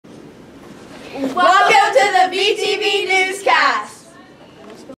Welcome to the BTV Newscast.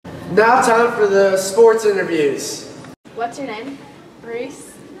 Now time for the sports interviews. What's your name? Reese.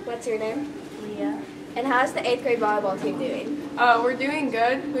 What's your name? Leah. And how's the 8th grade volleyball team doing? We're doing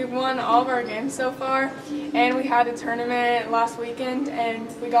good. We've won all of our games so far, and we had a tournament last weekend, and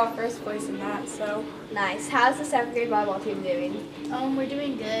we got first place in that. So Nice. How's the 7th grade volleyball team doing? We're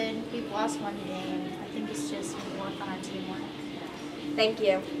doing good. We've lost one game. I think it's just we work on our teamwork. Thank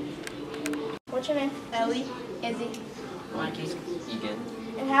you. What's your name? Ellie. Izzy. Mikey. Egan.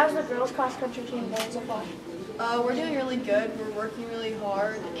 And how's the girls cross country team going so far? We're doing really good. We're working really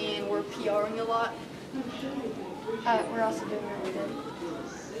hard, and we're PRing a lot. We're also doing really good.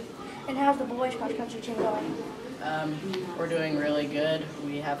 And how's the boys cross country team going? We're doing really good.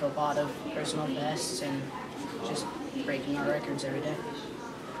 We have a lot of personal bests and just breaking our records every day.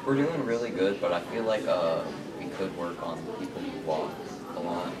 We're doing really good, but I feel like we could work on people who walk a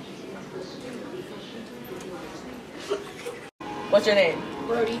lot. What's your name?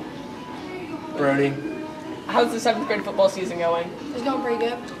 Brody. Brody. How's the 7th grade football season going? It's going pretty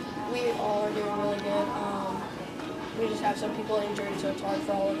good. We all are doing really good. We just have some people injured, so it's hard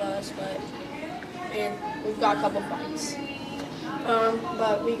for all of us. And we've got a couple fights.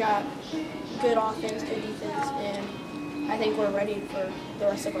 But we got good offense, good defense, and I think we're ready for the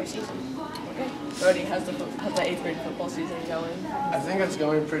rest of our season. Okay. Brody, how's the 8th grade football season going? I think it's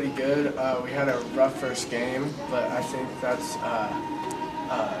going pretty good. We had a rough first game, but I think that's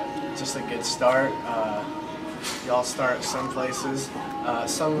just a good start. Y'all start some places.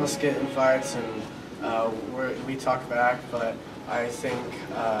 Some of us get in fights and we talk back, but I think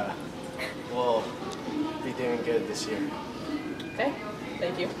we'll be doing good this year. Okay,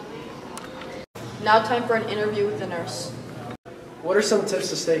 thank you. Now time for an interview with the nurse. What are some tips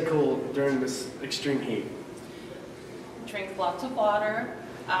to stay cool during this extreme heat? Drink lots of water.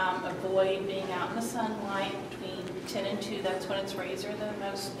 Avoid being out in the sunlight between 10 and 2. That's when its rays are the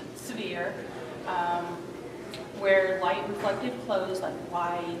most severe. Wear light reflective clothes like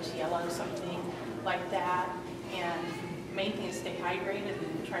white, yellow, something like that. And main thing is stay hydrated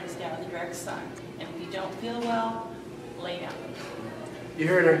and try to stay out in the direct sun. And if you don't feel well, lay down. You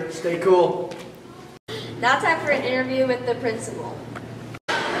heard her. Stay cool. Now time for an interview with the principal.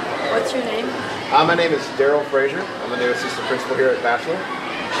 What's your name? My name is Daryl Frazier. I'm the new assistant principal here at Batchelor.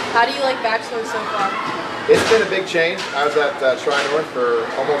 How do you like Batchelor so far? It's been a big change. I was at Tri-North for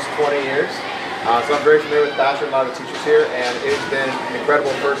almost 20 years. So I'm very familiar with Batchelor and a lot of the teachers here, and it's been an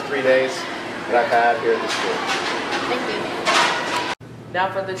incredible first 3 days that I've had here at the school. Thank you.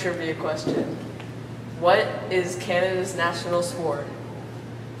 Now for the trivia question. What is Canada's national sport?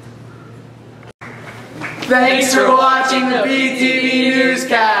 Thanks for watching the BTV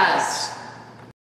Newscast.